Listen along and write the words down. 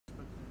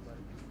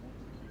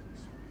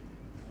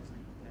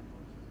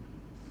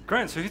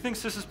Great, so who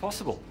thinks this is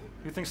possible?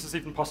 Who thinks this is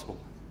even possible?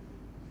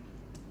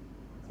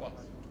 What?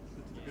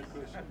 That's a good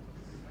question.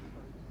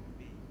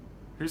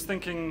 Who's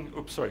thinking,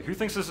 oops, sorry, who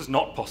thinks this is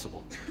not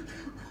possible?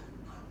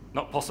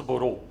 Not possible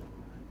at all?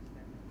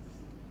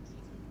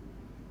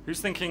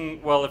 Who's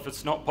thinking, well, if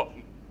it's not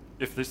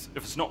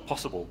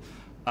possible,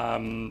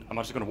 am I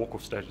just going to walk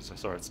off stage and say,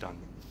 sorry, it's done?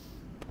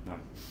 No.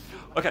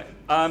 Okay,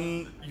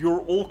 you're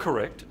all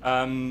correct.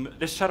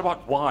 Let's chat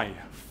about why.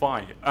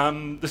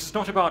 This is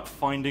not about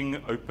finding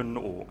open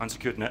or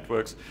unsecured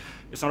networks.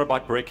 It's not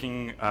about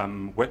breaking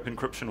web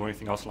encryption or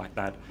anything else like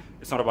that.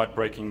 It's not about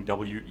breaking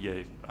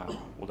WEA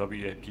or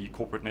WEAP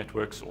corporate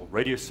networks or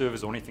radio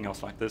servers or anything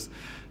else like this.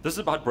 This is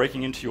about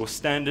breaking into your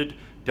standard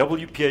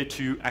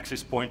WPA2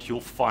 access point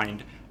you'll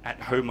find at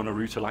home on a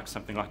router like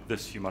something like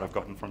this you might have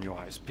gotten from your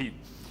ISP.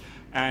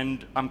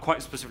 And I'm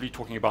quite specifically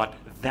talking about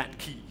that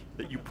key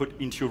that you put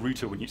into your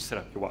router when you set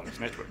up your wireless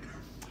network.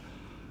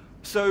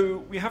 So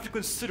we have to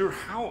consider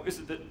how is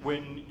it that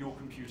when your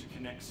computer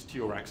connects to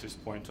your access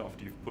point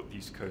after you've put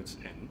these codes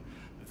in,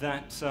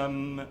 that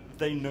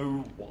they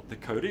know what the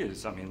code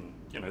is. I mean,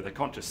 you know, they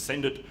can't just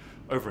send it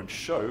over and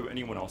show.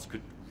 Anyone else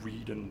could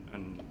read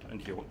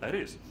and hear what that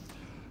is.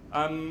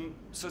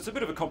 So it's a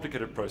bit of a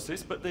complicated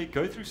process, but they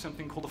go through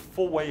something called a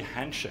four-way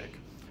handshake.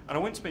 And I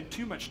won't spend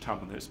too much time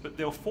on this, but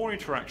there are 4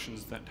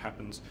 interactions that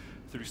happens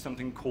through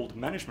something called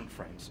management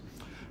frames.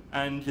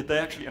 And they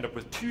actually end up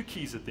with 2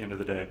 keys at the end of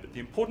the day. But the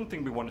important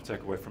thing we want to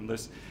take away from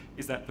this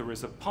is that there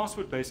is a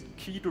password-based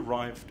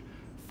key-derived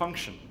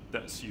function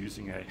that's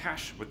using a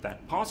hash with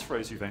that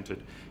passphrase you've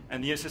entered,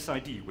 and the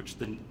SSID,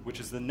 which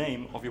is the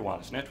name of your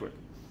wireless network.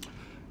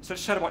 So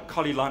let's chat about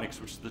Kali Linux,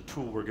 which is the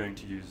tool we're going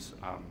to use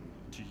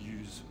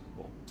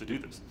to do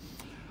this.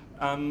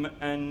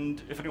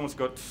 And if anyone's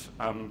got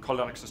Kali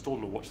Linux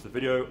installed or watched the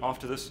video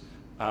after this,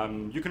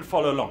 you can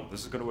follow along.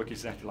 This is going to work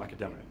exactly like a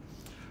demo.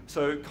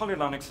 So Kali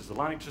Linux is a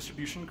Linux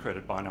distribution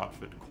created by an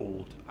outfit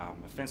called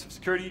Offensive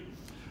Security.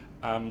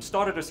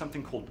 Started as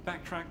something called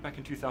Backtrack back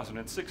in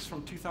 2006.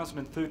 From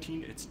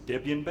 2013, it's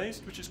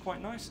Debian-based, which is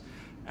quite nice.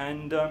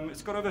 And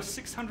it's got over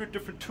 600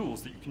 different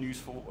tools that you can use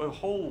for a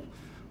whole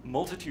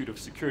multitude of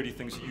security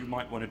things that you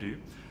might want to do.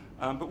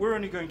 But we're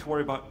only going to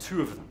worry about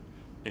 2 of them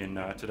in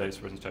today's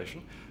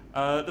presentation.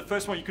 The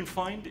first one you can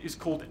find is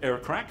called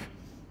AirCrack.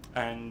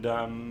 And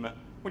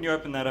when you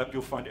open that up,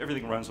 you'll find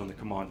everything runs on the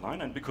command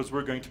line. And because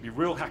we're going to be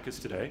real hackers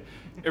today,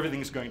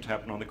 everything's going to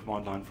happen on the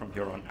command line from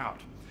here on out.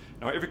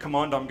 Now, every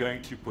command I'm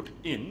going to put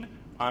in,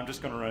 I'm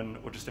just going to run,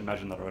 or just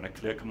imagine that I run a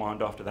clear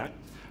command after that.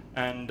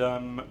 And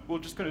we're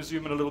just going to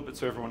zoom in a little bit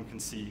so everyone can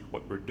see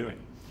what we're doing.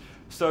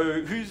 So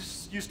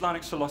who's used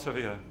Linux a lot over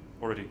here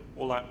already?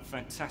 All that?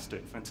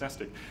 Fantastic,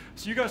 fantastic.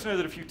 So you guys know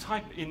that if you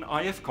type in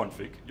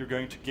ifconfig, you're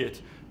going to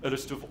get a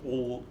list of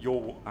all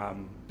your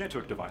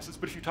network devices.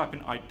 But if you type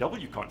in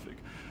iwconfig,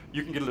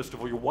 you can get a list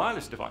of all your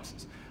wireless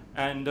devices.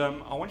 And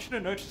I want you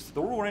to notice that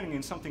they're all running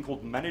in something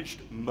called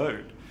managed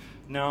mode.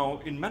 Now,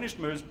 in managed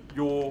mode,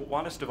 your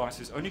wireless device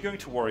is only going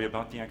to worry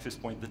about the access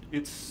point that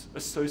it's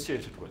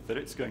associated with, that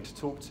it's going to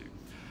talk to.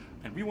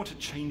 And we want to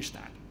change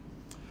that.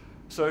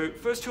 So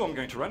first tool I'm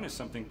going to run is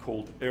something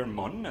called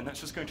airmon, and that's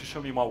just going to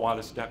show me my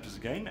wireless adapters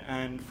again.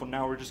 And for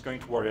now, we're just going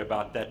to worry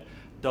about that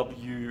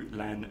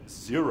WLAN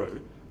 0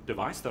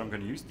 device that I'm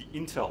going to use, the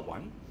Intel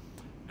one.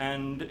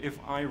 And if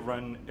I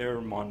run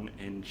airmon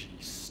ng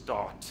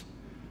start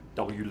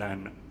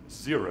WLAN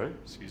 0,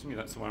 excuse me,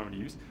 that's the one I'm going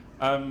to use,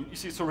 you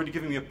see it's already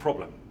giving me a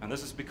problem. And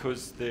this is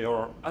because there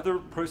are other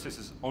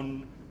processes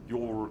on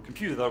your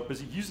computer that are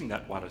busy using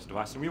that wireless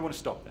device, and we want to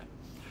stop that.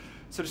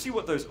 So to see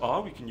what those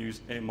are, we can use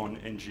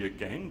airmon ng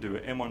again, do a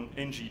airmon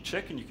ng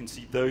check, and you can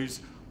see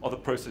those are the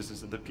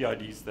processes and the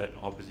PIDs that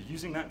are busy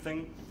using that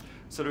thing.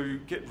 So to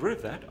get rid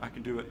of that, I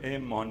can do a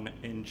airmon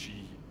ng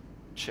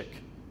check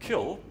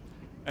kill,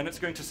 and it's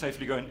going to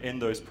safely go and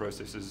end those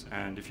processes.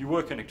 And if you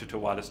were connected to a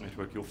wireless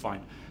network, you'll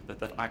find that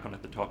that icon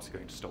at the top is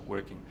going to stop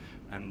working.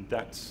 And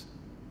that's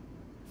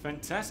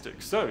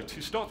fantastic. So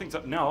to start things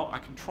up now, I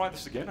can try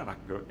this again, and I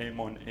can go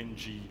airmon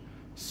ng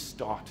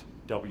start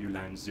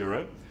WLAN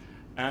 0.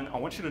 And I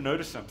want you to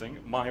notice something.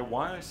 My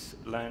wireless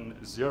LAN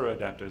 0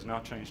 adapter is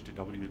now changed to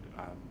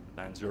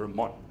WLAN 0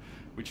 mon,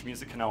 which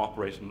means it can now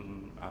operate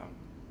in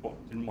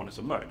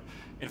monitor mode.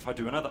 And if I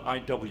do another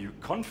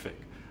iwconfig,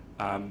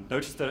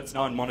 notice that it's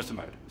now in monitor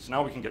mode. So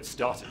now we can get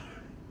started.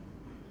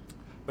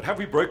 But have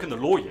we broken the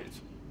law yet?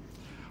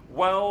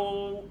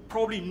 Well,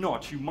 probably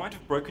not. You might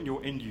have broken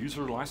your end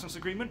user license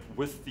agreement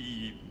with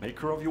the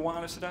maker of your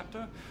wireless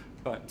adapter,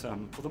 but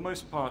for the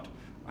most part,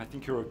 I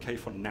think you're okay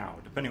for now,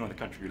 depending on the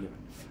country you live in.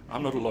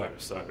 I'm not a lawyer,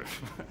 so.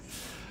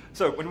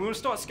 So when we want to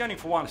start scanning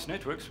for wireless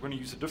networks, we're going to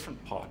use a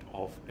different part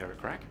of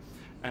AeroCrack,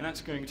 and that's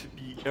going to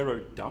be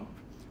aerodump.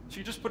 So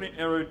you just put in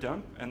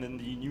aerodump and then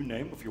the new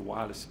name of your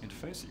wireless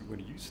interface that you're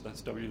going to use. So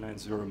that's WLAN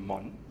 0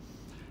 mon,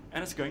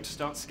 and it's going to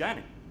start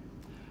scanning.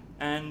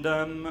 And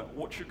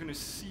what you're going to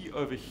see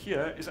over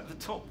here is at the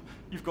top,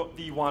 you've got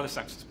the wireless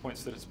access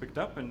points that it's picked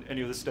up and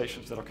any of the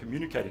stations that are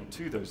communicating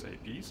to those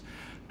APs.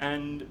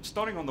 And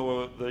starting on the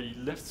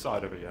left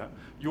side over here,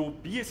 your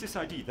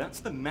BSSID, that's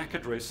the MAC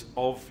address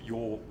of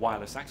your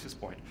wireless access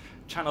point,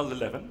 channel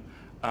 11.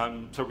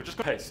 So we're just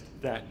going to paste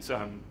that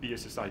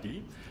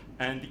BSSID.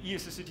 And the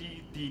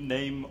ESSID, the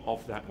name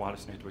of that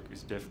wireless network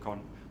is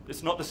DevConf.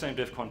 It's not the same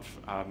DevConf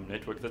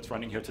network that's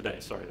running here today.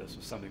 Sorry, this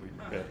was something we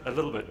prepared a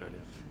little bit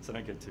earlier, so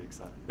don't get too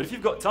excited. But if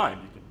you've got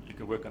time, you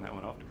can work on that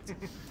one afterwards.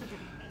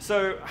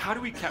 So how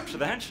do we capture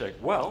the handshake?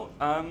 Well,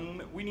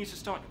 we need to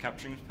start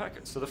capturing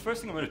packets. So the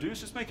first thing I'm going to do is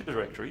just make a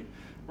directory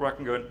where I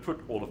can go and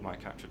put all of my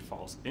captured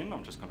files in.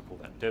 I'm just going to call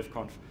that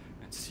DevConf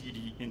and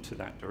cd into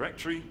that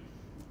directory.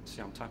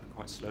 See, I'm typing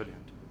quite slowly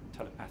and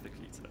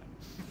telepathically today.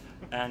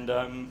 And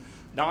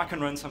now I can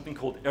run something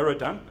called error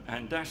dump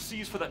and -c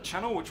is for that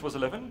channel, which was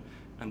 11.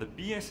 And the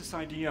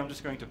BSSID I'm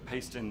just going to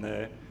paste in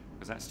there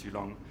because that's too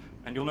long.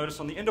 And you'll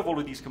notice on the end of all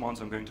of these commands,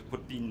 I'm going to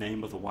put the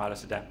name of the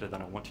wireless adapter that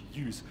I want to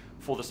use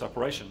for this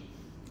operation.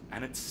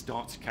 And it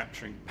starts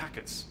capturing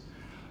packets.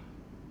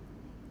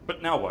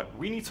 But now what?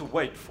 We need to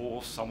wait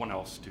for someone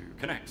else to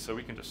connect. So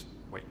we can just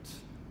wait.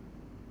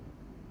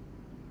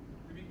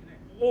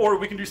 Or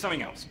we can do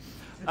something else.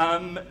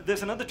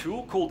 There's another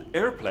tool called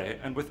AirPlay,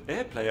 and with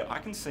AirPlay, I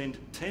can send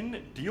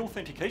 10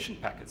 deauthentication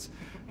packets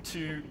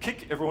to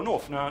kick everyone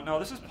off. Now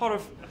this is part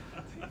of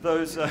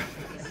those.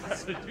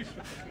 This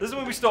is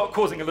when we start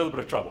causing a little bit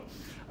of trouble.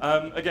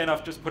 Again,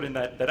 I've just put in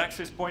that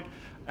access point,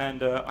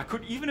 and I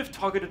could even have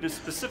targeted a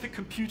specific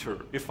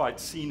computer if I'd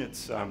seen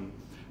its hand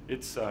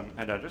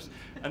address.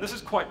 And this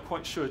is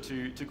quite sure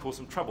to cause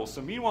some trouble.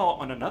 So meanwhile,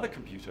 on another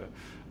computer,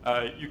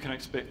 you can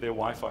expect their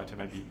Wi-Fi to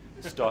maybe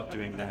start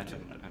doing that,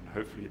 and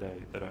hopefully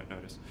they don't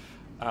notice.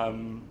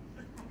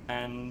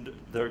 And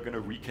they're going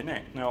to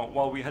reconnect. Now,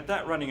 while we had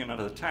that running in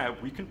another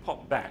tab, we can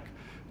pop back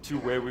to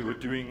where we were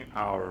doing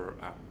our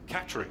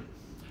capturing.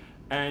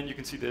 And you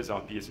can see there's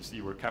our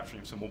BSSD. We're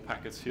capturing some more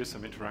packets. Here's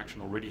some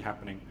interaction already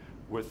happening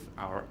with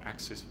our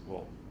access,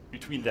 well,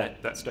 between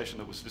that station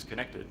that was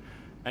disconnected.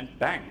 And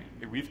bang,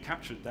 we've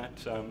captured that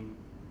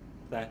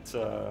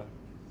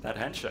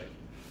handshake.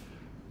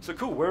 So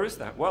cool, where is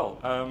that? Well,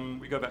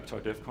 we go back to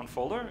our DevConf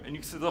folder, and you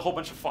can see there's a whole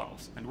bunch of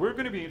files. And we're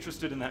going to be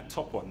interested in that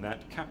top one,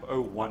 that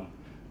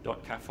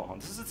cap01.cap file.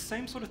 And this is the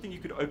same sort of thing you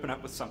could open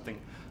up with something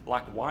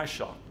like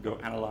Wireshark, go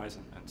analyze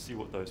and see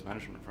what those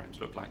management frames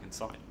look like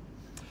inside.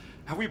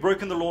 Have we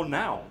broken the law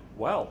now?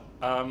 Well,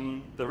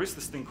 there is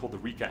this thing called the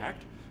RICA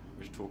Act,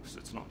 which talks,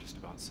 it's not just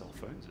about cell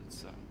phones,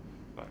 it's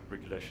about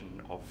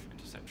regulation of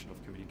interception of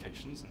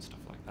communications and stuff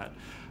like that.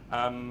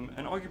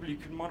 And arguably,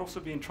 you might also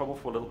be in trouble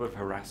for a little bit of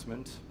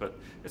harassment, but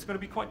it's going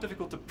to be quite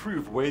difficult to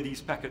prove where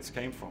these packets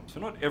came from. So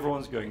not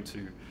everyone's going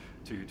to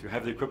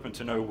have the equipment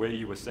to know where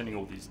you were sending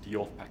all these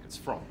deauth packets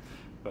from.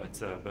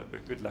 But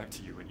good luck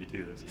to you when you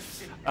do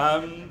this.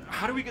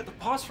 How do we get the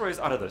passphrase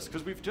out of this?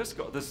 Because we've just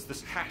got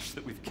this hash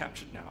that we've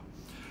captured now.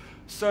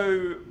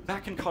 So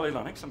back in Kali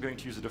Linux, I'm going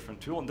to use a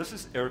different tool, and this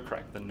is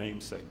AirCrack, the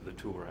namesake of the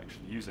tool we're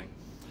actually using.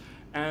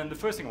 And the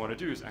first thing I want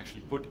to do is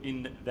actually put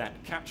in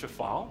that capture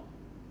file.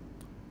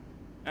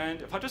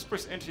 And if I just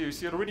press enter, you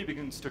see it already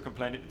begins to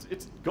complain.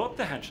 It's got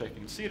the handshake, you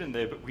can see it in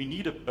there, but we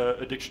need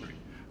a dictionary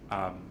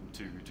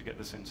to get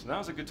this in. So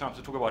now's a good time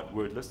to talk about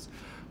word lists,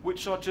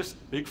 which are just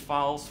big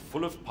files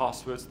full of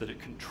passwords that it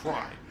can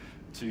try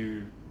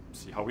to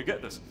see how we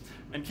get this.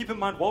 And keep in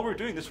mind, while we're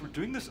doing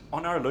this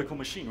on our local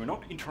machine. We're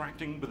not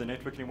interacting with the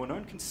network anymore. No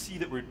one can see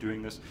that we're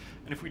doing this.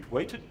 And if we'd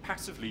waited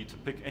passively to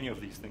pick any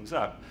of these things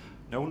up,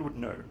 no one would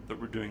know that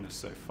we're doing this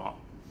so far.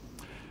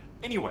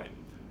 Anyway,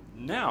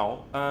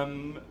 now,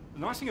 the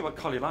nice thing about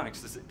Kali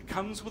Linux is it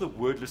comes with a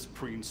word list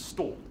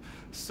pre-installed.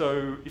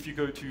 So if you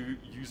go to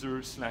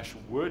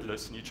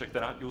user/wordlist and you check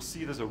that out, you'll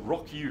see there's a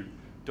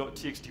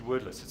rocku.txt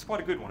word list. It's quite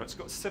a good one. It's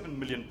got 7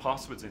 million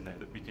passwords in there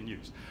that we can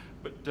use.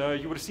 But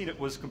you would have seen it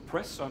was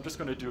compressed, so I'm just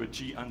going to do a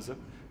g-unzip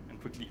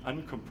and quickly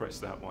uncompress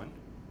that one.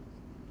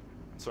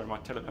 Sorry, my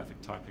telepathic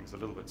typing's a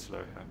little bit slow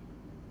here.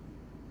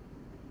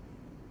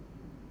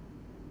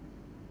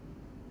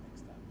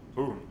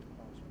 Boom.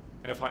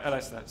 And if I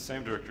ls that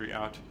same directory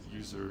out,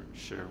 user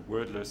share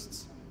word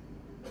lists,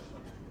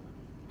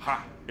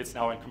 ha, it's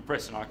now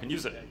uncompressed and I can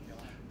use it.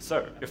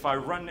 So if I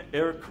run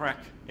aircrack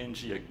ng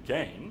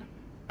again,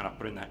 and I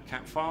put in that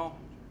cap file,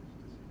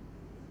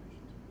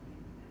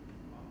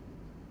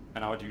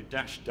 and I would do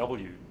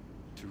 -w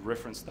to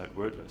reference that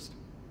word list.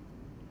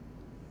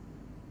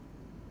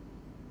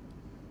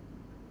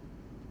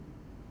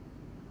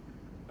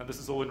 And this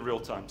is all in real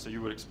time, so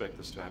you would expect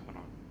this to happen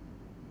on.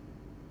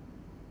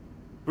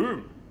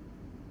 Boom,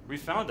 we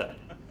found that.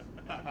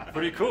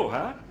 Pretty cool,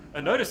 huh?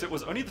 And notice it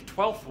was only the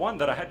 12th one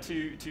that I had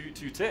to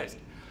test.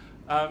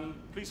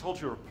 Please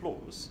hold your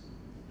applause.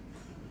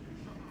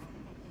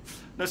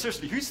 No,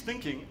 seriously, who's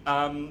thinking,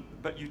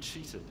 but you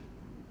cheated?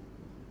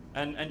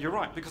 And you're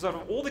right, because out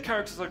of all the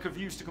characters I could have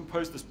used to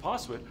compose this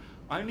password,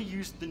 I only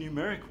used the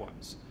numeric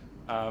ones.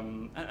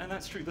 And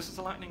that's true. This is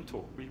a lightning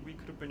talk. We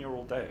could have been here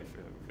all day if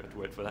we had to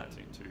wait for that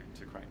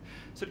to crank.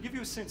 So to give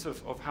you a sense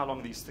of how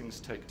long these things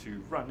take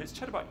to run, let's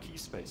chat about key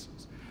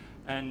spaces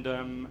and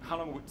how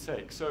long it would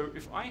take. So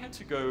if I had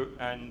to go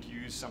and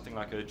use something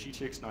like a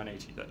GTX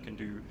 980 that can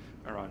do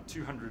around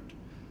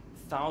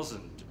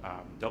 200,000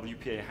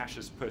 WPA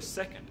hashes per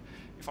second,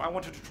 if I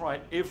wanted to try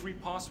every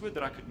password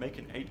that I could make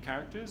in 8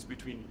 characters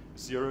between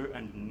 0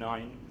 and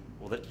 9,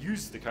 or that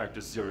used the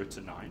characters 0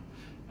 to 9,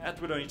 that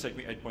would only take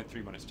me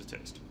 8.3 minutes to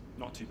test.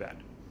 Not too bad.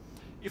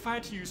 If I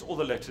had to use all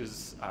the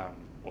letters,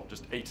 well,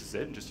 just A to Z,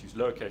 and just use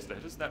lowercase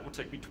letters, that would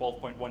take me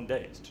 12.1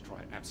 days to try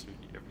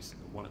absolutely every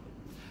single one of them.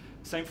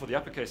 Same for the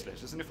uppercase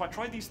letters. And if I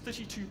tried these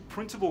 32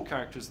 printable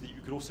characters that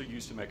you could also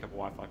use to make up a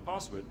Wi-Fi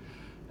password,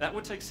 that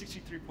would take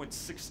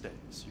 63.6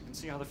 days. You can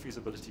see how the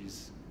feasibility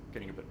is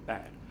getting a bit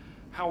bad.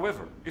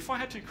 However, if I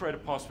had to create a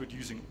password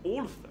using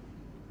all of them,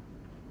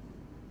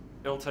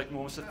 it'll take me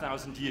almost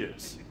 1,000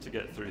 years to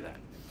get through that.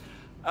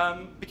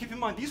 But keep in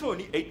mind, these were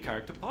only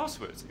 8-character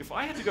passwords. If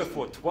I had to go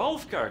for a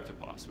 12-character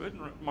password,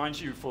 and mind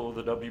you, for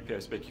the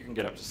WPA spec, you can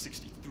get up to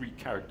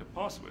 63-character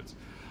passwords,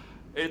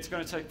 it's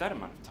going to take that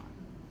amount of time.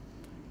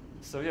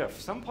 So yeah,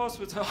 some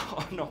passwords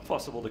are not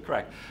possible to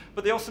crack.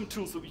 But there are some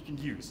tools that we can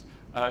use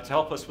to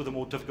help us with the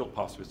more difficult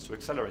passwords to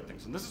accelerate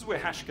things. And this is where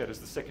Hashcat is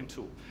the second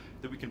tool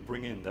that we can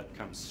bring in that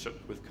comes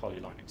shipped with Kali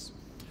Linux.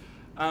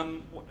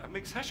 What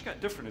makes Hashcat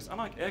different is,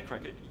 unlike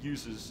Aircrack, it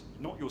uses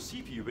not your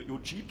CPU, but your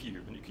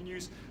GPU. And you can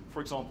use,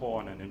 for example,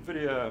 on an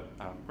NVIDIA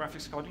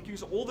graphics card, you can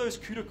use all those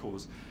CUDA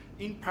cores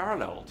in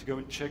parallel to go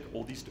and check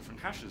all these different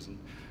hashes. And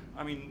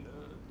I mean,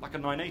 like a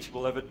 980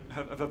 will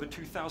have over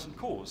 2,000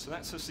 cores. So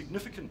that's a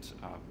significant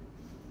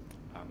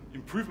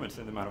improvement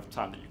in the amount of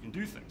time that you can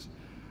do things.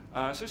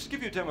 So just to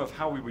give you a demo of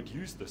how we would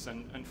use this,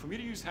 and for me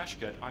to use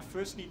Hashcat, I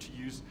first need to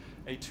use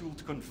a tool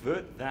to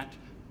convert that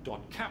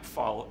 .cap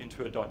file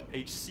into a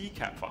 .hc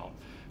cap file.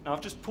 Now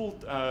I've just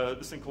pulled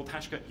this thing called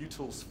Hashcat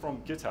utils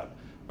from GitHub,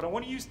 but I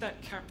want to use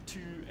that cap to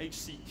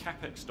hc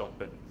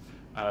capex.bin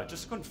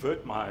just to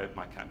convert my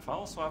cap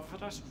file. So I've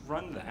just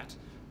run that,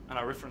 and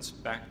I reference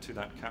back to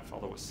that cap file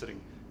that was sitting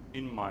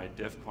in my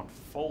DevConf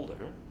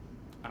folder,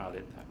 and I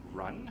let that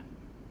run.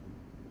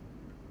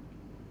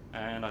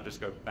 And I just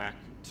go back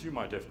to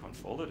my DevConf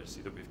folder to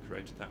see that we've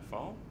created that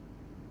file.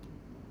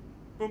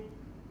 Boom.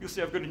 You'll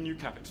see I've got a new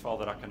capex file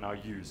that I can now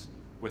use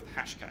with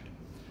Hashcat.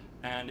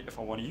 And if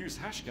I want to use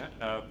Hashcat,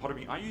 pardon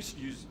me, I need to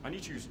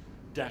use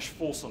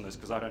 -force on this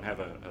because I don't have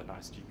a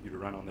nice GPU to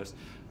run on this.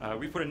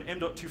 We put in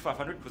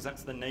m.2500 because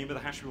that's the name of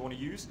the hash we want to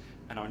use,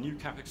 and our new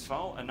capex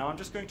file. And now I'm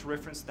just going to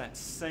reference that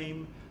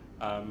same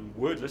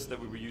word list that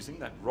we were using,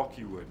 that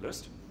Rocky word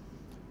list.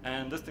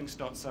 And this thing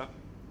starts up,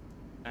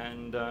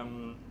 and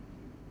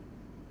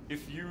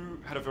if you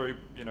had a very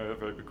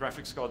big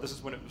graphics card, this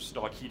is when it would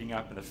start heating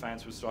up and the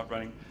fans would start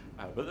running.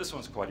 But this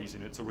one's quite easy,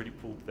 and it's already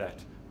pulled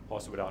that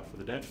password out for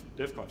the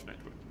DevConf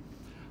network.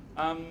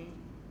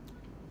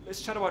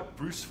 Let's chat about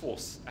brute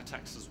force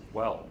attacks as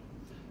well,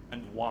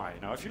 and why.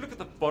 Now, if you look at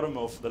the bottom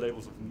of the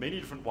labels of many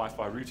different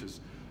Wi-Fi routers,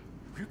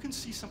 you can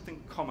see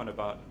something common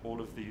about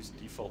all of these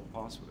default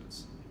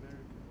passwords.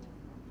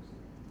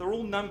 They're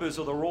all numbers,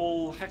 or they're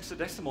all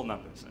hexadecimal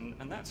numbers,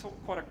 and that's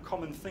quite a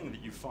common thing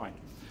that you find.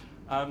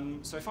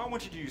 So if I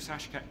wanted to use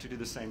Hashcat to do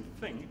the same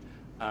thing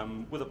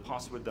with a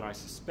password that I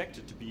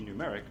suspected to be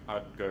numeric,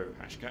 I'd go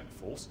Hashcat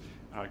false,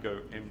 and I'd go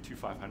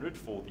m2500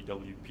 for the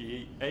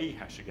WPA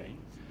hash again,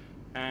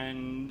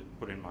 and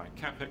put in my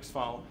capex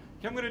file.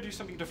 Here I'm going to do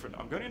something different.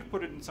 I'm going to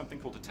put it in something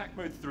called attack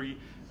mode 3,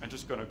 and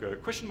just going to go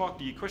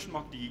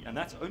 $D, and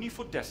that's only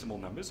for decimal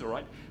numbers, all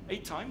right?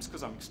 8 times,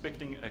 because I'm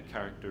expecting a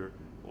character,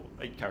 or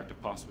 8-character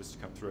passwords to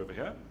come through over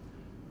here.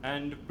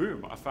 And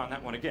boom, I found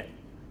that one again.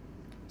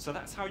 So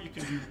that's how you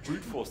can do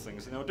brute force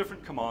things. And there are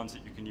different commands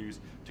that you can use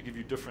to give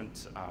you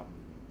different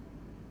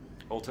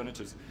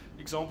alternatives.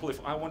 Example, if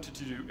I wanted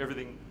to do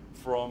everything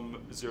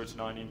from 0 to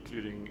 9,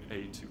 including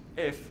A to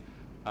F,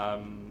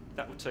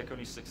 that would take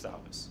only 6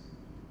 hours.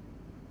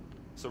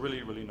 So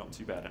really, really not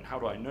too bad. And how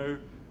do I know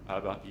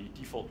about the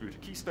default router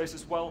key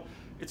spaces? Well,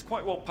 it's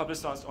quite well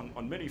publicized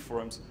on many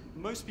forums.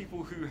 Most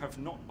people who have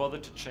not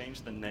bothered to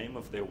change the name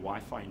of their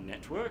Wi-Fi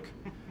network,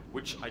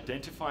 which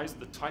identifies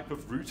the type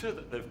of router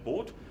that they've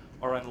bought,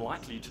 are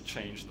unlikely to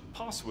change the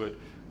password,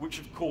 which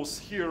of course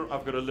here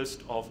I've got a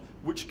list of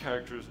which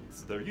characters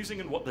they're using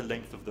and what the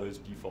length of those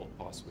default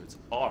passwords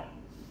are.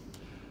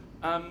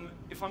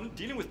 If I'm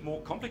dealing with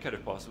more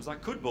complicated passwords, I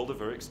could build a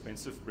very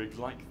expensive rig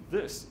like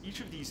this. Each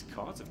of these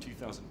cards have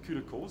 2,000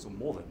 CUDA cores, or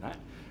more than that.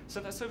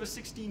 So that's over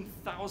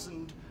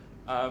 16,000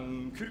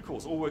 CUDA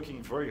cores, all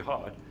working very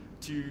hard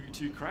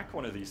to crack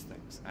one of these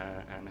things.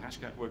 And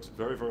Hashcat works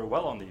very, very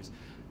well on these.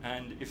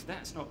 And if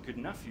that's not good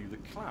enough for you,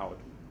 the cloud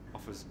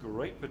offers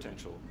great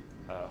potential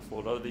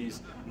for a lot of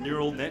these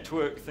neural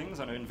network things.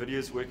 I know NVIDIA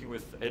is working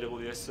with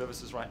AWS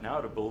services right now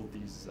to build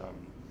these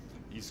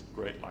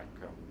great, like,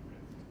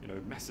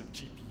 massive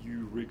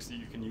GPU rigs that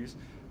you can use.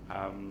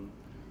 I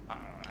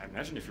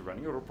imagine if you're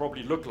running it, it'll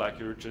probably look like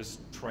you're just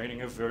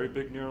training a very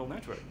big neural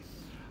network.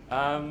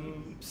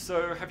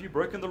 So have you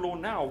broken the law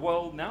now?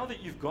 Well, now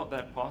that you've got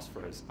that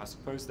passphrase, I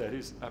suppose that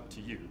is up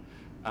to you.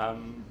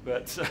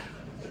 But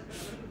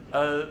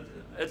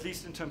at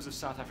least in terms of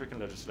South African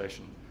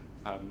legislation,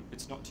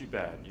 it's not too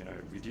bad. You know,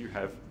 we do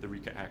have the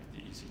RICA Act,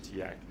 the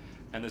ECT Act,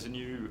 and there's a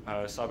new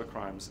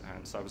cybercrimes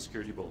and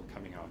cybersecurity bill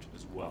coming out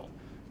as well.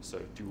 So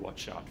do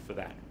watch out for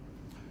that.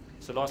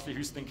 So lastly,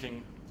 who's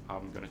thinking,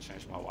 I'm going to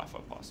change my Wi-Fi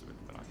password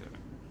when I get it?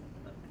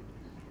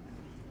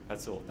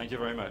 That's all. Thank you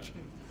very much.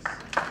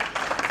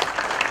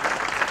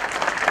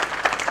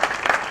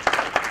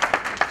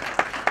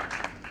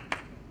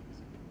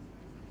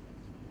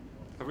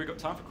 Have we got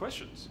time for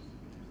questions?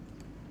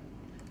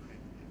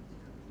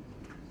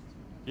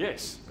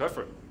 Yes, go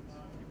for it.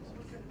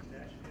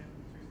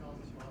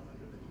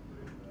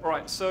 All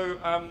right, so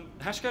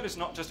Hashcat is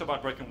not just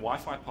about breaking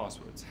Wi-Fi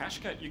passwords.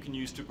 Hashcat you can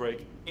use to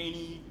break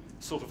any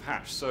sort of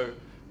hash. So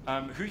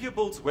who here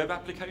builds web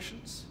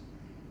applications?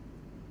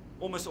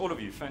 Almost all of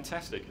you,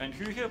 fantastic. And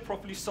who here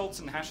properly salts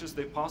and hashes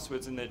their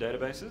passwords in their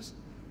databases?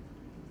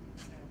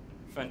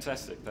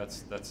 Fantastic,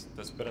 that's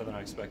better than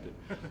I expected.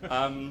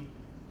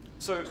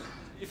 So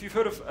if you've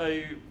heard of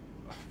a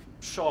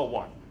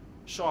SHA-1,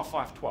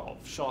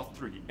 SHA-512,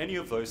 SHA-3, any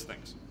of those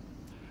things,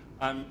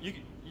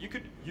 you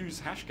could use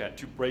Hashcat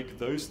to break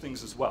those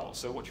things as well.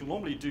 So what you'll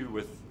normally do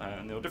with,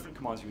 and there are different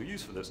commands you'll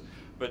use for this,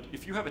 but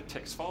if you have a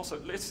text file, so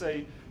let's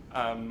say,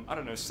 I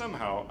don't know,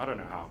 somehow, I don't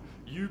know how,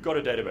 you got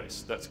a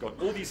database that's got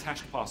all these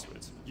hashed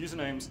passwords,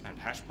 usernames and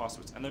hash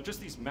passwords, and they're just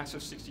these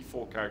massive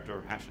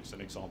 64-character hashes,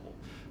 an example.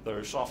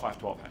 They're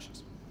SHA-512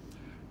 hashes.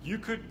 You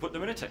could put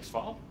them in a text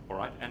file, all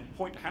right, and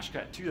point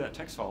Hashcat to that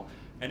text file,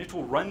 and it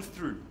will run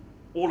through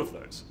all of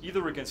those,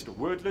 either against a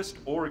word list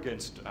or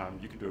against,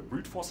 you can do a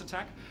brute force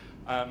attack.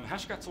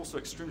 Hashcat's also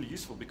extremely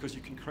useful because you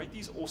can create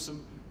these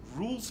awesome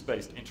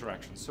rules-based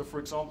interactions. So for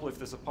example, if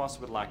there's a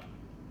password like,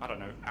 I don't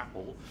know,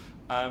 Apple,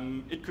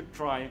 it could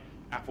try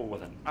Apple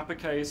with an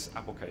uppercase,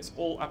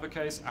 all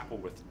uppercase, Apple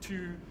with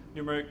 2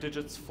 numeric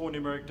digits, 4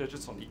 numeric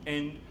digits on the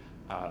end.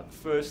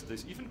 First,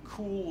 there's even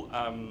cool,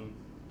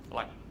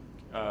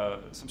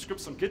 some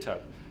scripts on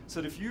GitHub.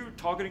 So that if you're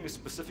targeting a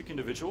specific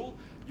individual,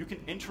 you can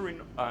enter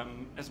in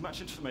as much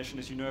information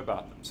as you know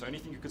about them. So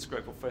anything you could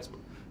scrape off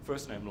Facebook,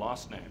 first name,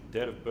 last name,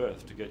 date of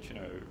birth, to get, you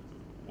know,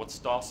 what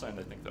star sign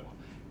they think they are.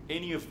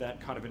 Any of that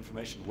kind of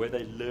information, where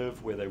they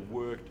live, where they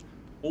worked,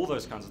 all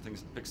those kinds of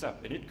things it picks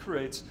up. And it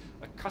creates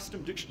a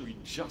custom dictionary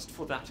just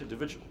for that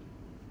individual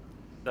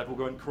that will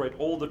go and create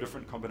all the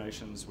different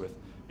combinations with,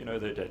 you know,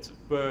 their dates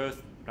of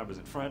birth, numbers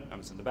in front,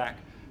 numbers in the back.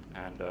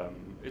 And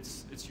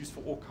it's used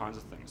for all kinds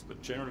of things.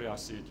 But generally, I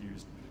see it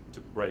used to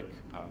break,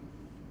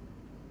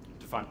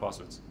 to find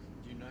passwords.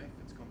 Do you know if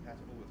it's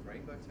compatible with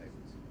rainbow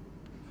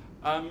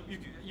tables?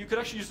 You could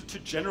actually use it to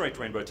generate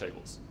rainbow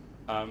tables.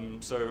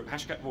 So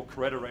Hashcat will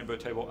create a rainbow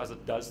table as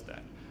it does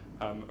that.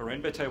 A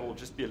rainbow table will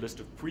just be a list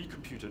of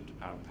pre-computed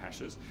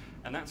hashes,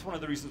 and that's one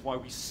of the reasons why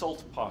we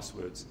salt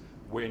passwords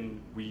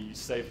when we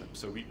save them.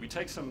 So we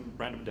take some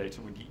random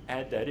data and we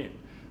add that in,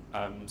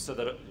 so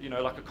that, you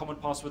know, like a common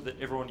password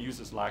that everyone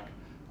uses, like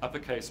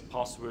uppercase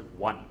password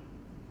 1.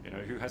 You know,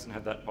 who hasn't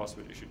had that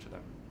password issued to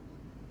them?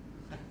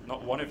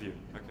 Not one of you.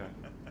 Okay,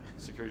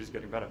 security's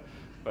getting better.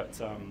 But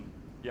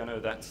yeah, no,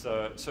 that's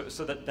so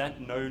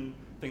that known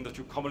thing that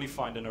you commonly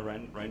find in a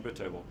rainbow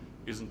table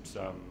isn't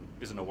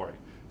a worry.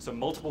 So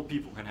multiple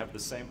people can have the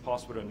same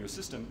password on your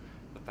system,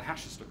 but the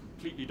hashes look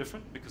completely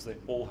different because they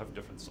all have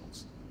different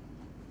salts.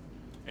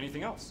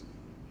 Anything else?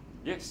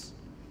 Yes?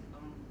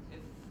 If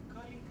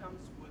Kali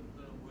comes with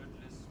the word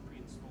list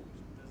pre-installed,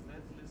 does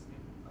that list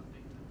get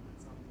updated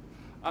at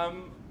some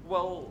point?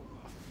 Well,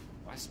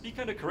 I speak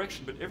under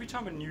correction, but every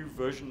time a new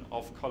version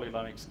of Kali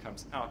Linux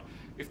comes out,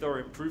 if there are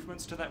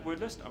improvements to that word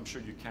list, I'm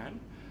sure you can.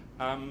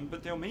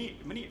 But there are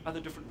many other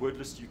different word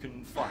lists you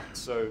can find.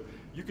 So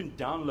you can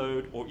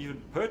download or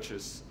even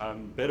purchase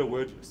better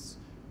word lists.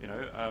 You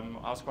know,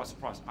 I was quite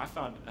surprised. I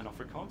found an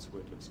Afrikaans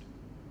word list.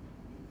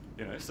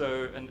 You know,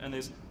 so and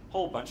there's a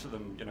whole bunch of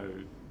them. You know,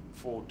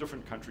 for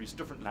different countries,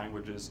 different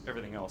languages,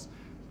 everything else.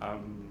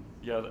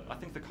 Yeah, I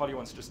think the Kali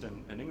one's just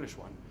an English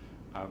one,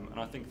 and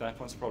I think that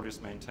one's probably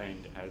just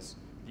maintained as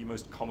the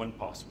most common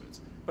passwords.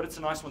 But it's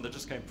a nice one that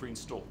just came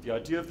pre-installed. The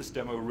idea of this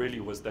demo really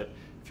was that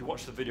if you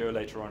watch the video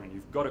later on and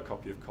you've got a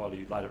copy of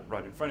Kali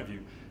right in front of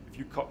you, if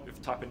you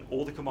type in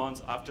all the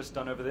commands I've just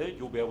done over there,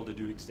 you'll be able to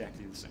do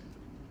exactly the same thing.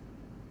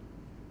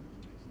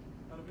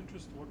 Out of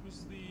interest, what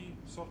was the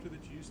software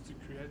that you used to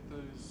create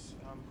those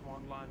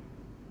command line?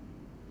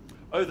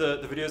 Oh,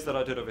 the videos that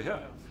I did over here?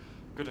 Yeah.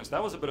 Goodness,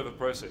 that was a bit of a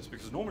process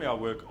because normally I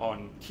work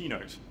on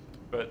Keynote,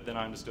 but then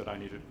I understood I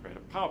needed to create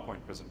a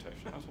PowerPoint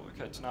presentation. I was like,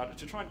 okay, so now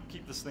to try and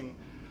keep this thing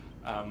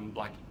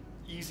like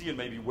easy and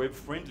maybe web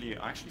friendly,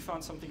 I actually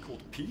found something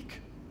called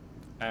Peak.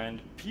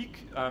 And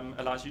Peak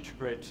allows you to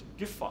create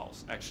GIF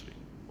files, actually,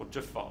 or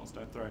GIF files,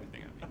 don't throw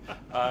anything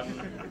at me,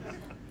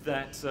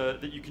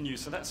 that you can use.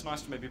 So that's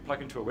nice to maybe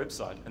plug into a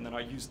website. And then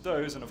I used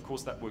those, and of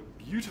course that worked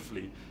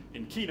beautifully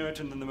in Keynote,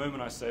 and then the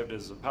moment I saved it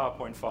as a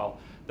PowerPoint file,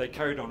 they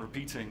carried on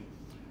repeating.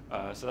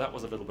 So that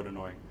was a little bit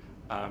annoying.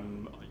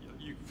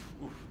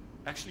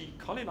 actually,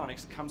 Kali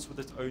Linux comes with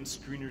its own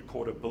screen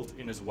recorder built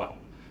in as well.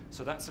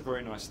 So that's a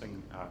very nice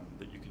thing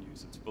that you can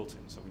use. It's built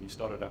in. So when you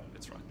start it up,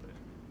 it's right there.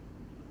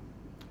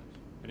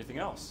 Anything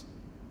else?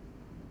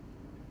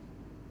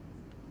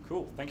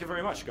 Cool. Thank you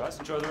very much, guys.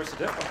 Enjoy the rest of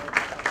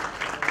DevConf.